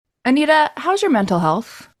Anita, how's your mental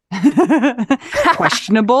health?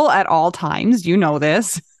 Questionable at all times. You know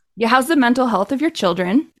this. Yeah, how's the mental health of your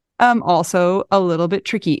children? Also a little bit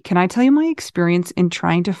tricky. Can I tell you my experience in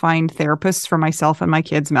trying to find therapists for myself and my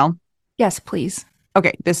kids, Mel? Yes, please.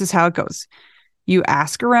 Okay, this is how it goes. You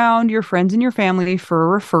ask around your friends and your family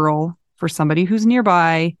for a referral for somebody who's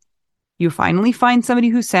nearby. You finally find somebody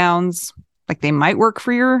who sounds like they might work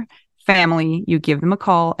for your family. You give them a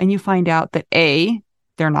call and you find out that A,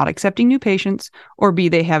 they're not accepting new patients, or B,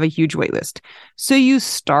 they have a huge wait list. So you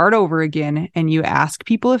start over again and you ask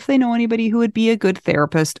people if they know anybody who would be a good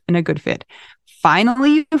therapist and a good fit.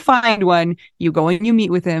 Finally, you find one, you go and you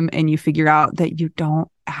meet with them, and you figure out that you don't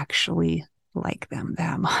actually like them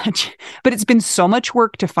that much. But it's been so much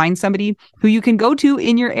work to find somebody who you can go to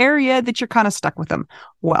in your area that you're kind of stuck with them.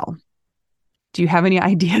 Well, do you have any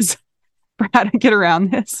ideas for how to get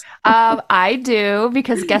around this? I do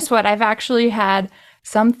because guess what? I've actually had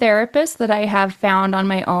some therapists that I have found on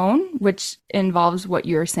my own, which involves what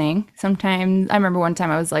you're saying. Sometimes I remember one time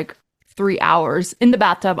I was like 3 hours in the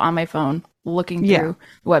bathtub on my phone looking Yeah. through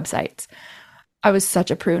websites. I was such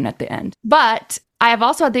a prune at the end. But I have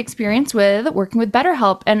also had the experience with working with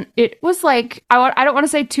BetterHelp, and it was like I don't want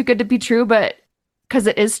to say too good to be true, but because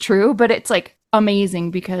it is true, but it's like amazing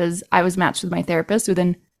because I was matched with my therapist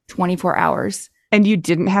within 24 hours. And you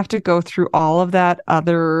didn't have to go through all of that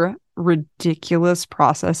other ridiculous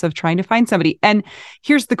process of trying to find somebody. And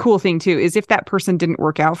here's the cool thing too is if that person didn't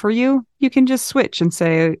work out for you, you can just switch and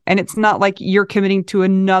say, and it's not like you're committing to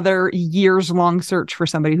another years long search for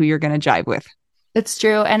somebody who you're going to jive with. It's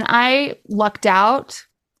true. And I lucked out,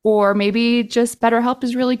 or maybe just BetterHelp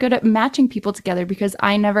is really good at matching people together because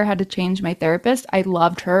I never had to change my therapist. I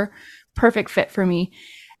loved her. Perfect fit for me.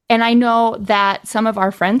 And I know that some of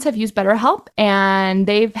our friends have used BetterHelp and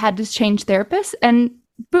they've had to change therapists, and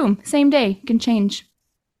boom, same day, you can change.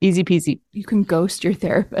 Easy peasy. You can ghost your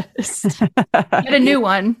therapist. Get a new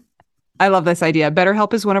one. I love this idea.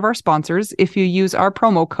 BetterHelp is one of our sponsors. If you use our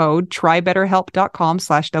promo code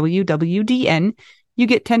trybetterhelp.com/WWDN, you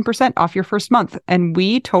get 10% off your first month. And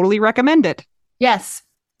we totally recommend it. Yes,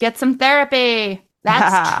 get some therapy.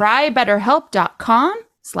 That's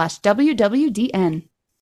trybetterhelp.com/WWDN.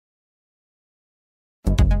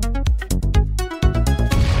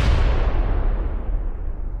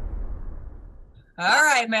 All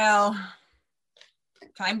right, Mel.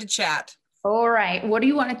 Time to chat. All right. What do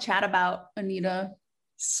you want to chat about, Anita?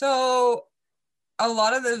 So, a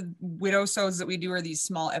lot of the widow sows that we do, or these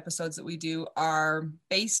small episodes that we do, are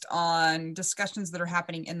based on discussions that are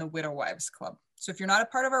happening in the Widow Wives Club. So if you're not a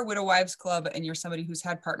part of our Widow Wives Club and you're somebody who's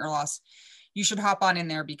had partner loss, you should hop on in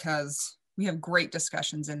there because we have great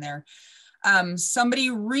discussions in there.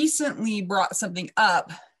 Somebody recently brought something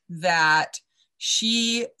up that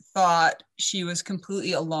she thought she was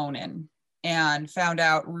completely alone in, and found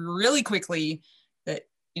out really quickly that,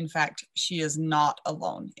 in fact, she is not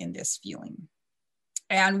alone in this feeling.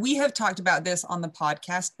 And we have talked about this on the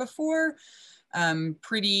podcast before,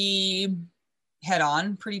 pretty head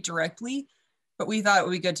on, pretty directly, but we thought it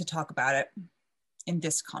would be good to talk about it in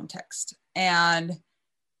this context. And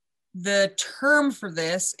the term for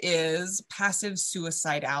this is passive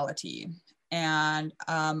suicidality. And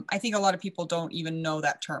I think a lot of people don't even know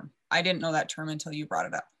that term. I didn't know that term until you brought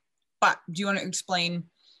it up. But do you want to explain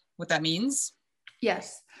what that means?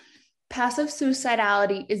 Yes. Passive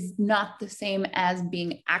suicidality is not the same as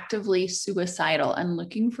being actively suicidal and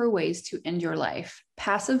looking for ways to end your life.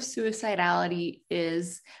 Passive suicidality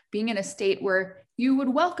is being in a state where you would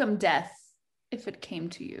welcome death if it came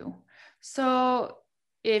to you. So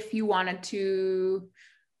if you wanted to,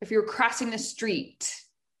 if you're crossing the street,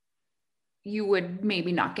 you would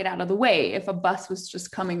maybe not get out of the way if a bus was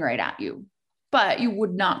just coming right at you, but you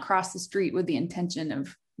would not cross the street with the intention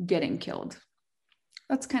of getting killed.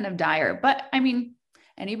 That's kind of dire, but I mean,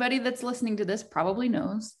 anybody that's listening to this probably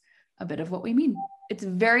knows a bit of what we mean. It's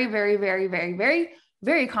very, very, very, very, very,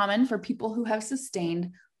 very common for people who have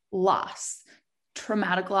sustained loss,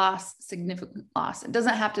 traumatic loss, significant loss. It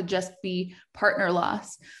doesn't have to just be partner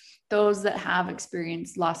loss. Those that have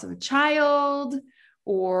experienced loss of a child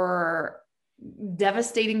or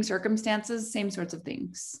devastating circumstances, same sorts of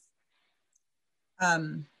things.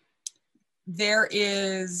 There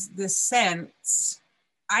is this sense,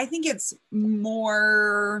 I think it's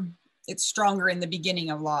stronger in the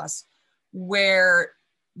beginning of loss, where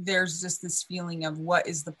there's just this feeling of, what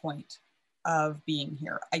is the point of being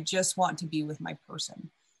here? I just want to be with my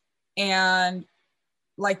person. And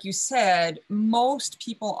like you said, most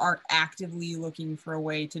people aren't actively looking for a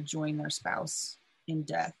way to join their spouse in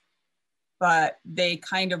death, but they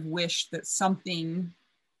kind of wish that something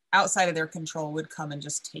outside of their control would come and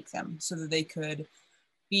just take them so that they could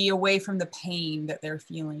be away from the pain that they're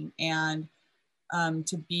feeling, and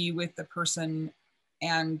to be with the person,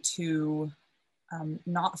 and to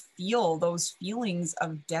not feel those feelings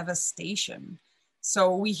of devastation.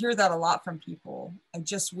 So we hear that a lot from people. I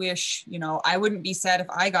just wish, I wouldn't be sad if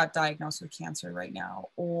I got diagnosed with cancer right now,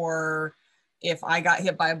 or if I got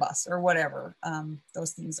hit by a bus or whatever.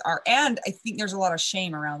 Those things are, and I think there's a lot of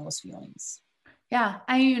shame around those feelings. Yeah.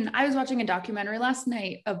 I mean, I was watching a documentary last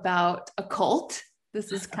night about a cult.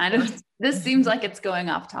 This is this seems like it's going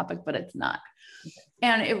off topic, but it's not.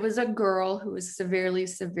 And it was a girl who was severely,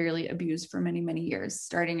 severely abused for many, many years,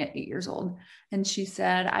 starting at 8 years old. And she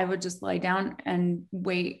said, I would just lie down and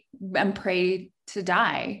wait and pray to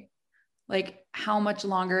die. Like, how much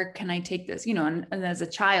longer can I take this? And as a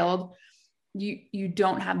child, you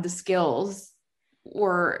don't have the skills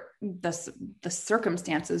or the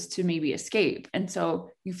circumstances to maybe escape. And so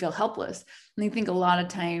you feel helpless. And I think a lot of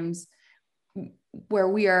times where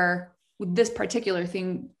we are with this particular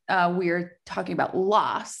thing, we are talking about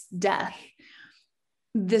loss, death.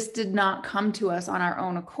 This did not come to us on our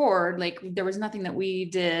own accord. Like, there was nothing that we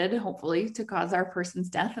did, hopefully, to cause our person's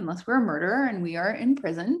death, unless we're a murderer and we are in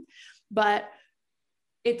prison. But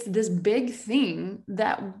it's this big thing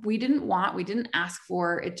that we didn't want, we didn't ask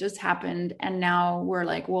for. It just happened. And now we're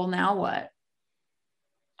like, well, now what?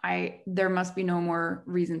 There must be no more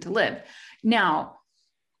reason to live. Now,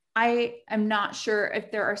 I am not sure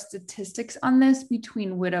if there are statistics on this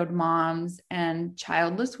between widowed moms and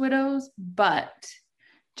childless widows, but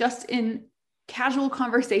just in casual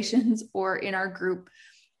conversations or in our group,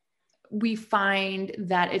 we find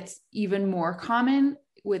that it's even more common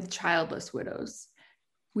with childless widows.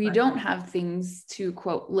 We don't have things to,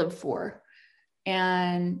 quote, live for.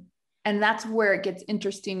 And that's where it gets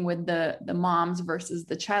interesting with the moms versus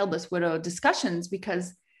the childless widow discussions,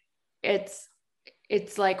 because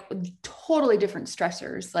it's like totally different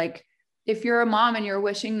stressors. Like, if you're a mom and you're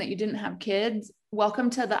wishing that you didn't have kids, welcome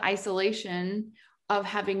to the isolation of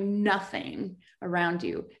having nothing around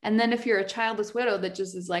you. And then if you're a childless widow that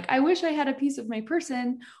just is like, I wish I had a piece of my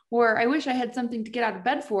person, or I wish I had something to get out of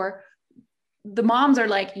bed for, the moms are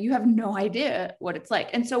like, you have no idea what it's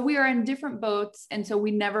like. And so we are in different boats. And so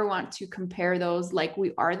we never want to compare those like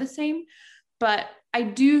we are the same. But I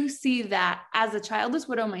do see that as a childless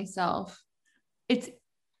widow myself, it's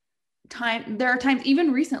time. There are times,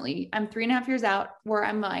 even recently, I'm 3.5 years out, where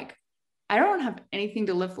I'm like, I don't have anything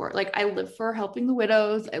to live for. Like, I live for helping the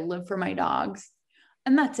widows. I live for my dogs.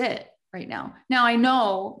 And that's it right now. Now, I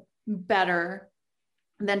know better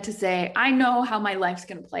than to say, I know how my life's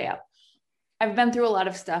going to play out. I've been through a lot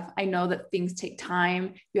of stuff. I know that things take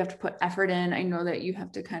time. You have to put effort in. I know that you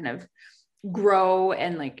have to kind of grow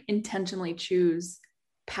and like intentionally choose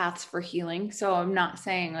paths for healing. So I'm not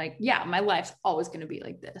saying like, yeah, my life's always going to be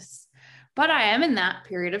like this, but I am in that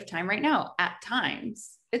period of time right now. At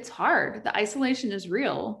times it's hard. The isolation is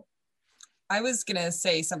real. I was going to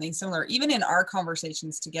say something similar. Even in our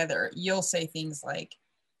conversations together, you'll say things like,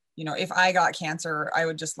 if I got cancer, I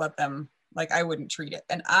would just let them, like, I wouldn't treat it.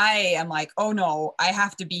 And I am like, oh no, I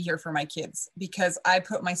have to be here for my kids, because I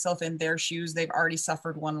put myself in their shoes. They've already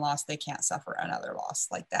suffered one loss. They can't suffer another loss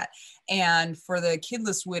like that. And for the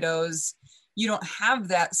kidless widows, you don't have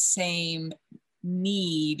that same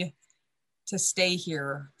need to stay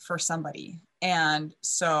here for somebody. And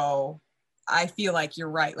so I feel like you're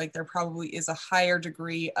right. Like, there probably is a higher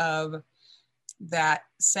degree of that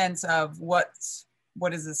sense of what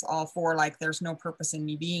is this all for? Like, there's no purpose in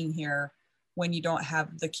me being here, when you don't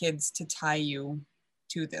have the kids to tie you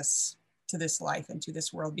to this life and to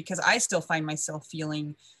this world. Because I still find myself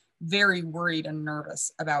feeling very worried and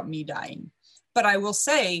nervous about me dying. But I will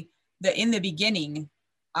say that in the beginning,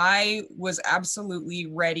 I was absolutely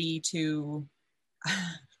ready to,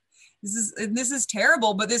 this is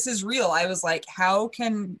terrible, but this is real. I was like, I'm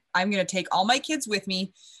going to take all my kids with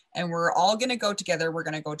me, and we're all going to go together. We're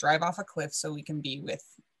going to go drive off a cliff so we can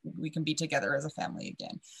be together as a family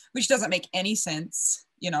again, which doesn't make any sense,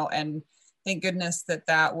 and thank goodness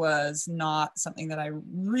that was not something that I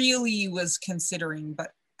really was considering.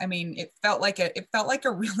 But I mean, it felt like a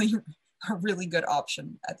really good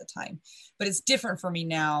option at the time, but it's different for me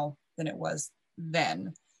now than it was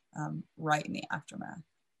then, right in the aftermath.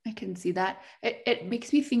 I can see that. It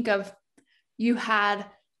makes me think of, you had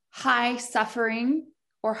high suffering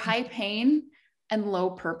or high pain and low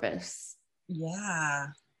purpose. Yeah.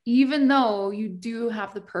 Even though you do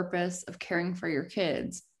have the purpose of caring for your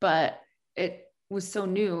kids, but it was so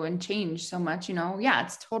new and changed so much, yeah,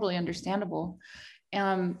 it's totally understandable.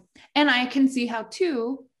 And I can see how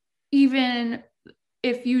too, even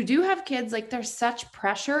if you do have kids, like there's such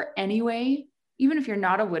pressure anyway, even if you're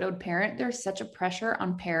not a widowed parent, there's such a pressure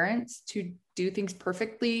on parents to do things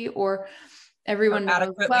perfectly, or everyone knows,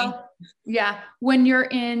 adequately. well, yeah, when you're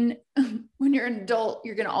an adult,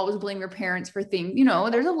 you're going to always blame your parents for things,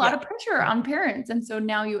 there's a lot of pressure on parents. And so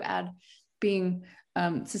now you add being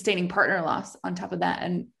sustaining partner loss on top of that.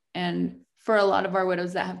 And for a lot of our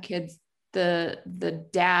widows that have kids, the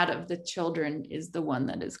dad of the children is the one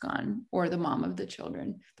that is gone, or the mom of the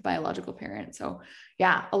children, the biological parent. So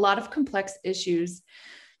yeah, a lot of complex issues.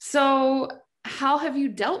 So how have you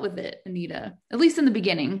dealt with it, Anita? At least in the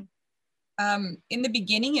beginning. In the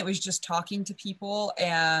beginning, it was just talking to people,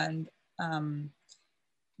 and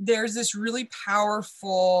there's this really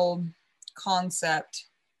powerful concept.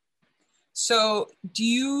 So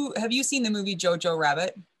have you seen the movie Jojo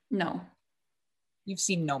Rabbit? No. You've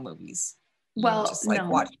seen no movies. Well, just like no,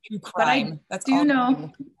 watch true crime. That's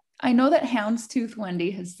all. I know that Houndstooth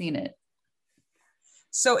Wendy has seen it.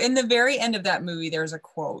 So in the very end of that movie, there's a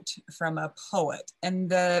quote from a poet, and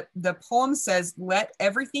the poem says, "Let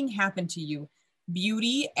everything happen to you,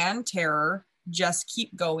 beauty and terror, just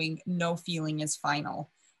keep going. No feeling is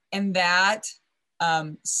final." And that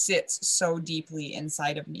sits so deeply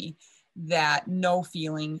inside of me, that no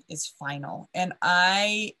feeling is final. And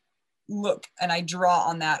I look and I draw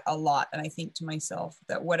on that a lot. And I think to myself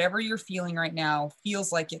that whatever you're feeling right now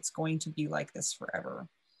feels like it's going to be like this forever.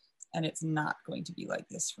 And it's not going to be like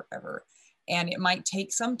this forever. And it might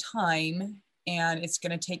take some time, and it's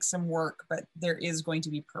going to take some work, but there is going to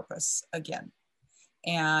be purpose again.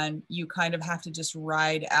 And you kind of have to just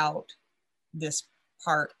ride out this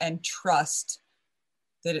part and trust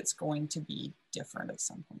that it's going to be different at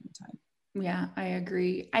some point in time. Yeah, I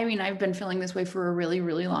agree. I mean, I've been feeling this way for a really,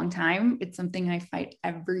 really long time. It's something I fight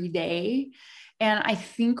every day. And I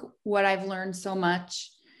think what I've learned so much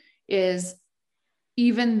is,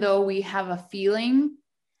 even though we have a feeling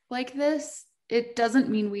like this, it doesn't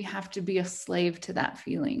mean we have to be a slave to that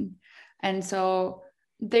feeling. And so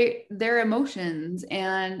they're emotions.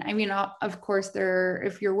 And I mean, of course,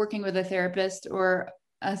 if you're working with a therapist or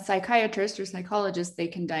a psychiatrist or psychologist, they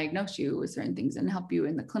can diagnose you with certain things and help you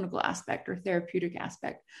in the clinical aspect or therapeutic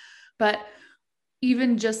aspect. But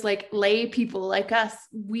even just like lay people like us,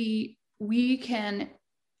 we can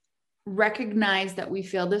recognize that we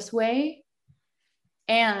feel this way,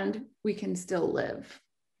 and we can still live.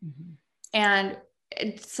 Mm-hmm. And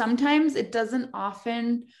sometimes it doesn't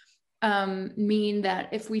often mean that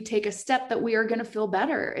if we take a step that we are going to feel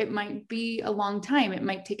better. It might be a long time. It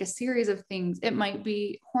might take a series of things. It might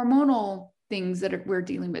be hormonal things that we're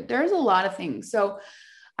dealing with. There's a lot of things. So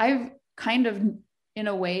I've kind of, in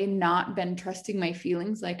a way, not been trusting my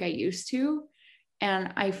feelings like I used to.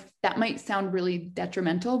 And that might sound really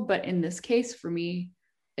detrimental, but in this case, for me,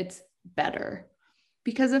 it's better.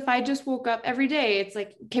 Because if I just woke up every day, it's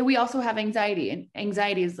like, okay, we also have anxiety, and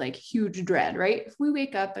anxiety is like huge dread, right? If we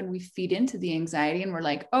wake up and we feed into the anxiety and we're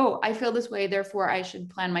like, oh, I feel this way, therefore I should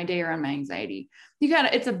plan my day around my anxiety.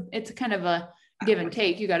 It's a kind of a give and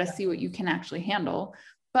take. You got to see what you can actually handle.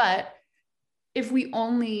 But if we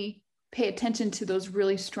only pay attention to those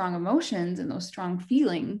really strong emotions and those strong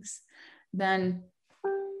feelings, then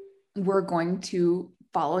we're going to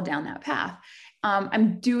follow down that path.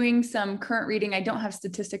 I'm doing some current reading. I don't have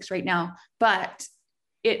statistics right now, but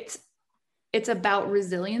it's about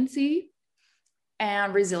resiliency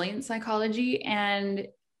and resilient psychology. And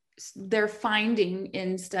they're finding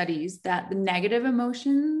in studies that the negative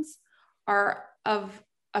emotions are of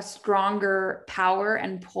a stronger power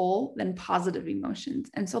and pull than positive emotions.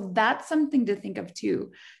 And so that's something to think of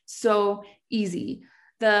too. So easy.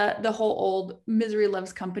 The whole old misery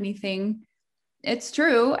loves company thing. It's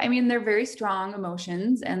true. I mean, they're very strong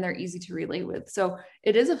emotions and they're easy to relate with. So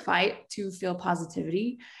it is a fight to feel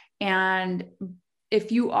positivity. And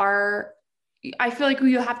if you are, I feel like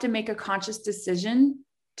you have to make a conscious decision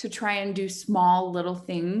to try and do small little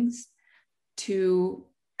things to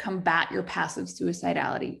combat your passive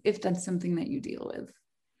suicidality, if that's something that you deal with.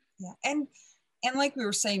 Yeah. And like we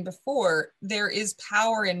were saying before, there is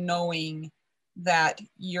power in knowing that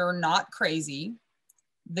you're not crazy,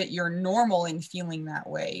 that you're normal in feeling that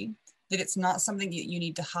way, that it's not something that you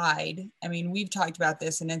need to hide. I mean, we've talked about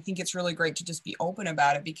this, and I think it's really great to just be open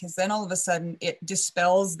about it, because then all of a sudden it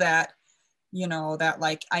dispels that, that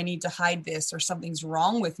like, I need to hide this or something's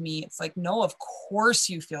wrong with me. It's like, no, of course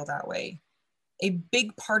you feel that way. A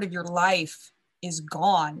big part of your life is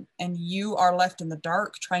gone, and you are left in the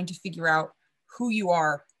dark trying to figure out who you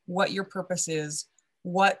are, what your purpose is,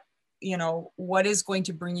 what is going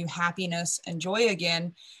to bring you happiness and joy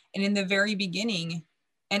again. And in the very beginning,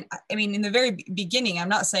 And I mean, in the very beginning, I'm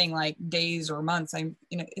not saying like days or months.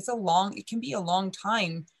 It can be a long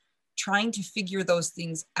time trying to figure those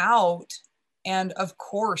things out. And of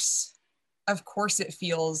course it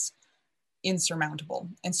feels insurmountable.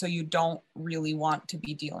 And so you don't really want to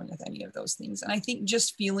be dealing with any of those things. And I think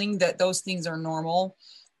just feeling that those things are normal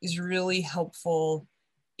is really helpful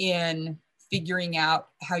in figuring out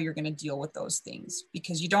how you're going to deal with those things,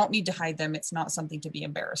 because you don't need to hide them. It's not something to be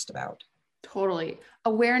embarrassed about. Totally.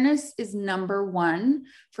 Awareness is number one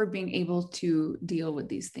for being able to deal with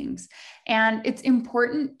these things. And it's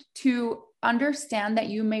important to understand that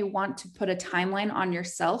you may want to put a timeline on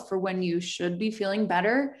yourself for when you should be feeling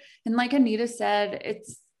better. And like Anita said,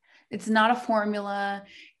 it's not a formula.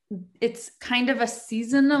 It's kind of a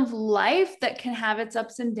season of life that can have its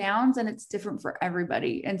ups and downs, and it's different for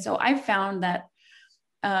everybody. And so I found that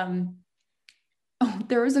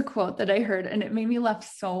there was a quote that I heard and it made me laugh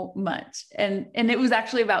so much. And it was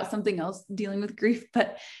actually about something else dealing with grief,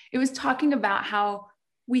 but it was talking about how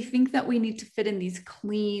we think that we need to fit in these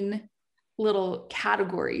clean little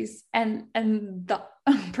categories. And the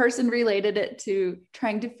person related it to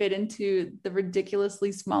trying to fit into the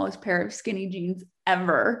ridiculously smallest pair of skinny jeans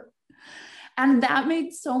ever. And that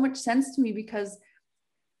made so much sense to me, because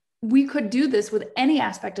we could do this with any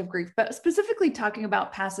aspect of grief, but specifically talking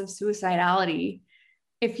about passive suicidality.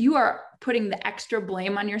 If you are putting the extra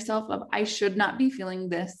blame on yourself of, I should not be feeling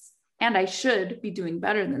this, and I should be doing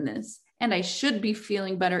better than this, and I should be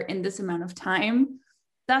feeling better in this amount of time,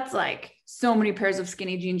 that's like so many pairs of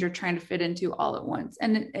skinny jeans you're trying to fit into all at once.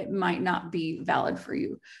 And it might not be valid for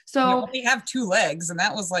you. So you only have 2 legs, and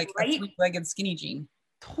that was like right? a 3-legged skinny jean.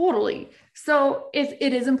 Totally. So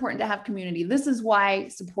it is important to have community. This is why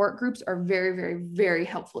support groups are very, very, very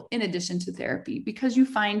helpful in addition to therapy, because you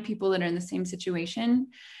find people that are in the same situation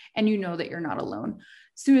and you know that you're not alone.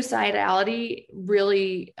 Suicidality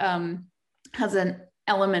really has an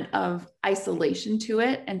element of isolation to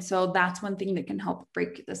it. And so that's one thing that can help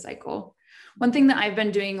break the cycle. One thing that I've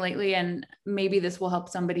been doing lately, and maybe this will help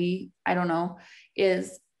somebody, I don't know,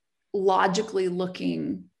 is logically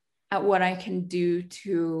looking at what I can do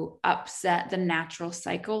to upset the natural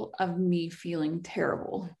cycle of me feeling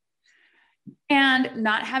terrible and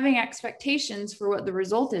not having expectations for what the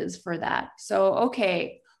result is for that. So,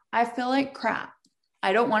 okay, I feel like crap.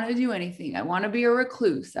 I don't want to do anything. I want to be a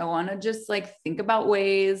recluse. I want to just like think about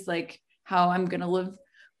ways like how I'm going to live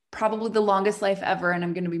probably the longest life ever, and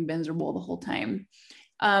I'm going to be miserable the whole time.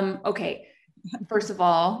 Okay. First of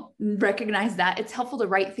all, recognize that it's helpful to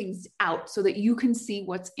write things out so that you can see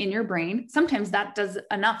what's in your brain. Sometimes that does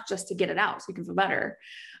enough just to get it out so you can feel better.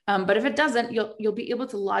 But if it doesn't, you'll be able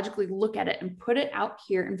to logically look at it and put it out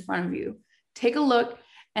here in front of you. Take a look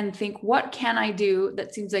and think, what can I do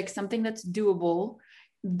that seems like something that's doable,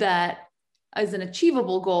 that is an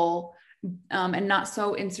achievable goal, and not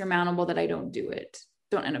so insurmountable that I don't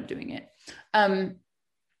end up doing it.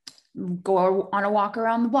 Go on a walk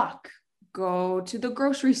around the block. Go to the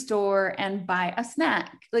grocery store and buy a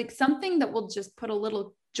snack, like something that will just put a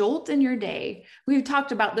little jolt in your day. We've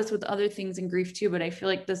talked about this with other things in grief too, but I feel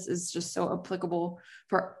like this is just so applicable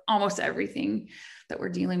for almost everything that we're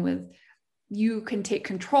dealing with. You can take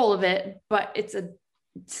control of it, but it's a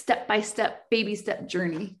step-by-step, baby step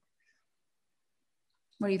journey.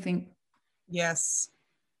 What do you think? Yes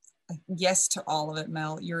to all of it,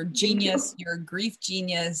 Mel. You're a genius. You're a grief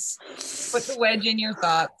genius. Put the wedge in your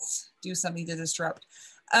thoughts. Do something to disrupt.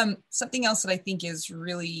 Something else that I think is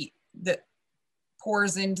really that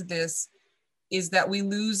pours into this is that we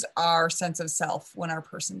lose our sense of self when our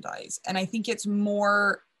person dies. And I think it's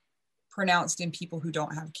more pronounced in people who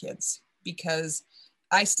don't have kids, because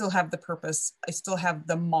I still have the purpose. I still have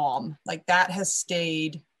the mom. Like that has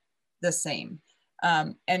stayed the same.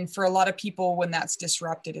 And for a lot of people, when that's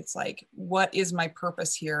disrupted, it's like, what is my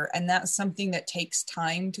purpose here? And that's something that takes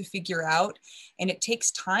time to figure out. And it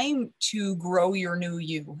takes time to grow your new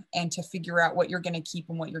you and to figure out what you're going to keep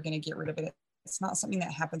and what you're going to get rid of it. It's not something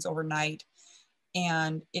that happens overnight.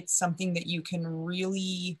 And it's something that you can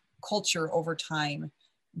really culture over time.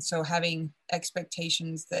 And so having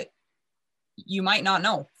expectations that you might not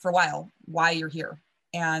know for a while why you're here.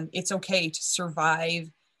 And it's okay to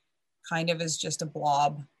survive kind of as just a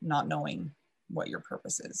blob, not knowing what your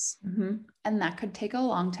purpose is. Mm-hmm. And that could take a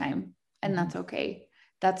long time, and that's okay.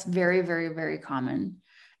 That's very, very, very common,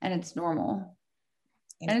 and it's normal.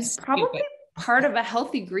 And it's probably part of a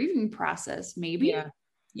healthy grieving process, maybe.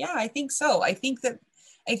 Yeah, I think so. I think that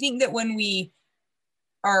when we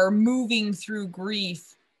are moving through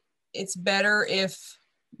grief, it's better if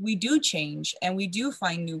we do change and we do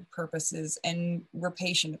find new purposes and we're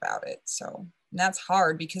patient about it. So and that's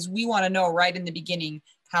hard because we want to know right in the beginning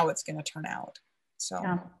how it's going to turn out. So,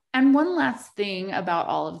 yeah. And one last thing about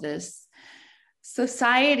all of this,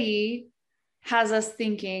 society has us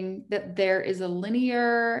thinking that there is a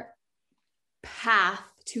linear path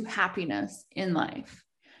to happiness in life.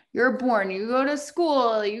 You're born, you go to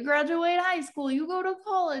school, you graduate high school, you go to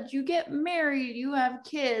college, you get married, you have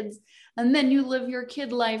kids, and then you live your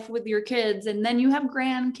kid life with your kids, and then you have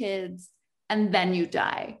grandkids, and then you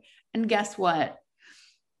die. And guess what?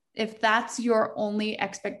 If that's your only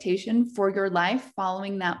expectation for your life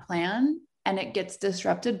following that plan, and it gets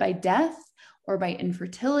disrupted by death or by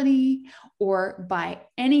infertility or by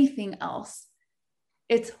anything else,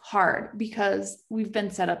 it's hard because we've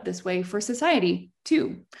been set up this way for society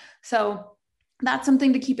too. So that's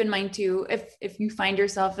something to keep in mind too. If you find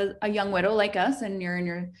yourself a young widow like us and you're in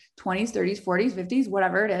your 20s, 30s, 40s, 50s,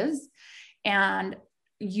 whatever it is, and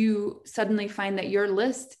you suddenly find that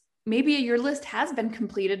maybe your list has been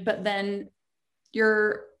completed, but then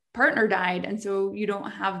your partner died. And so you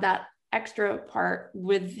don't have that extra part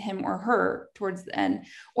with him or her towards the end.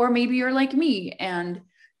 Or maybe you're like me and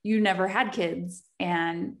you never had kids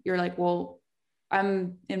and you're like, well,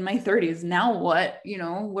 I'm in my 30s. Now what?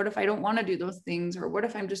 What if I don't want to do those things? Or what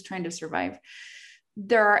if I'm just trying to survive?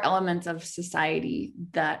 There are elements of society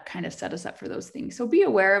that kind of set us up for those things. So be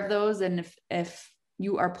aware of those. And if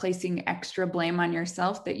you are placing extra blame on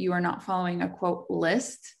yourself that you are not following a quote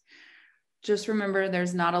list, just remember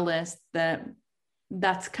there's not a list.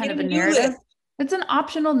 That's kind of a narrative. It's an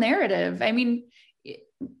optional narrative. I mean,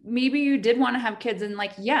 maybe you did want to have kids and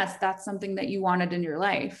yes, that's something that you wanted in your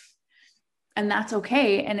life, and that's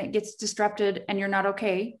okay. And it gets disrupted and you're not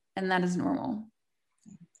okay. And that is normal.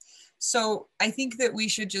 So I think that we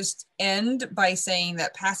should just end by saying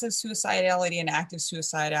that passive suicidality and active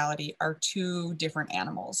suicidality are two different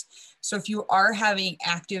animals. So if you are having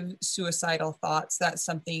active suicidal thoughts, that's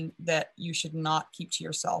something that you should not keep to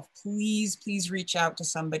yourself. Please, please reach out to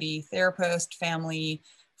somebody, therapist, family,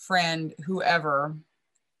 friend, whoever,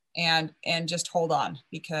 and just hold on,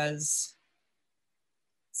 because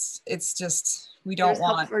it's just, we don't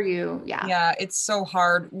want help for you. Yeah, it's so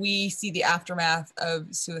hard. We see the aftermath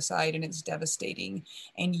of suicide and it's devastating,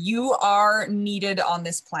 and you are needed on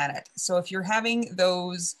this planet. So if you're having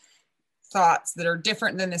those thoughts that are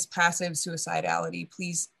different than this passive suicidality,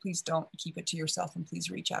 please don't keep it to yourself, and please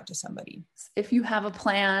reach out to somebody. If you have a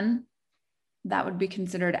plan, that would be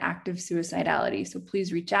considered active suicidality. So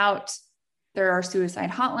please reach out. There are suicide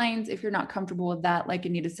hotlines. If you're not comfortable with that, like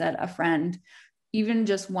Anita said, a friend, even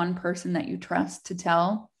just one person that you trust to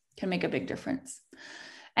tell can make a big difference.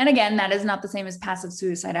 And again, that is not the same as passive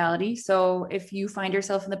suicidality. So if you find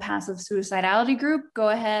yourself in the passive suicidality group, go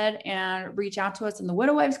ahead and reach out to us in the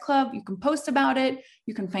Widow Wives Club. You can post about it.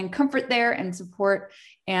 You can find comfort there and support,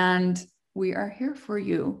 and we are here for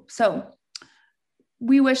you. So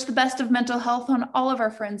we wish the best of mental health on all of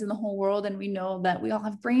our friends in the whole world. And we know that we all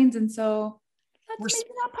have brains. And so that's maybe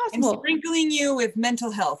not possible. And sprinkling you with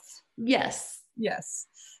mental health. Yes. Yes.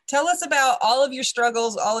 Tell us about all of your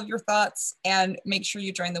struggles, all of your thoughts, and make sure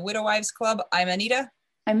you join the Widow Wives Club. I'm Anita.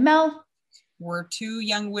 I'm Mel. We're two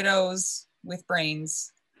young widows with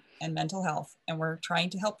brains and mental health, and we're trying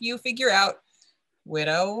to help you figure out,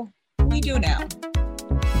 widow, we do now.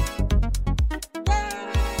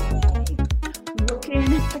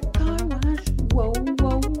 Looking at the car wash. Whoa,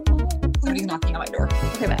 whoa, whoa. Somebody's knocking on my door.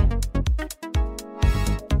 Okay, bye.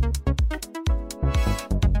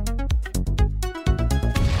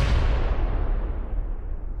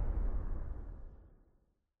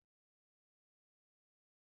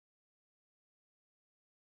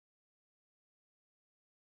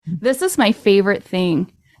 This is my favorite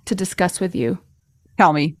thing to discuss with you.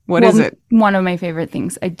 Tell me, what is it? One of my favorite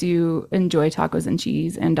things. I do enjoy tacos and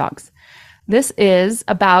cheese and dogs. This is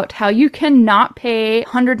about how you cannot pay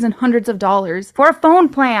hundreds and hundreds of dollars for a phone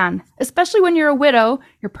plan, especially when you're a widow,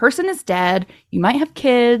 your person is dead, you might have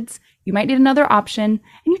kids, you might need another option, and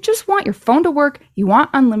you just want your phone to work, you want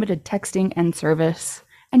unlimited texting and service,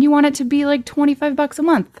 and you want it to be like $25 a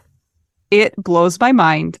month. It blows my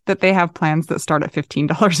mind that they have plans that start at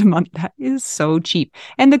 $15 a month. That is so cheap.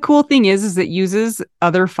 And the cool thing is it uses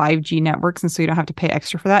other 5G networks, and so you don't have to pay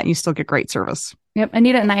extra for that, and you still get great service. Yep.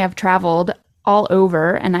 Anita and I have traveled all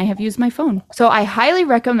over, and I have used my phone. So I highly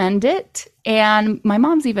recommend it. And my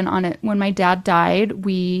mom's even on it. When my dad died,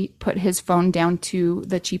 we put his phone down to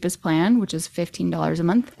the cheapest plan, which is $15 a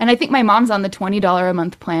month. And I think my mom's on the $20 a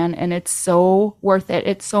month plan, and it's so worth it.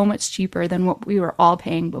 It's so much cheaper than what we were all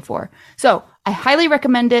paying before. So I highly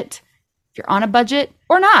recommend it if you're on a budget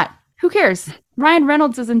or not. Who cares? Ryan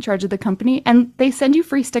Reynolds is in charge of the company, and they send you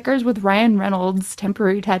free stickers with Ryan Reynolds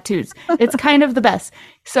temporary tattoos. It's kind of the best.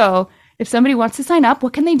 So If somebody wants to sign up,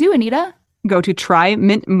 what can they do, Anita? Go to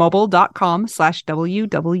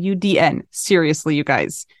trymintmobile.com/WWDN. Seriously, you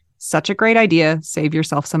guys, such a great idea. Save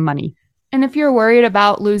yourself some money. And if you're worried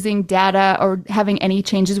about losing data or having any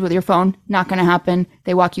changes with your phone, not going to happen.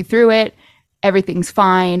 They walk you through it. Everything's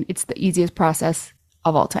fine. It's the easiest process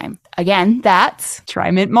of all time. Again, that's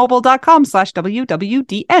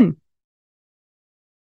trymintmobile.com/WWDN.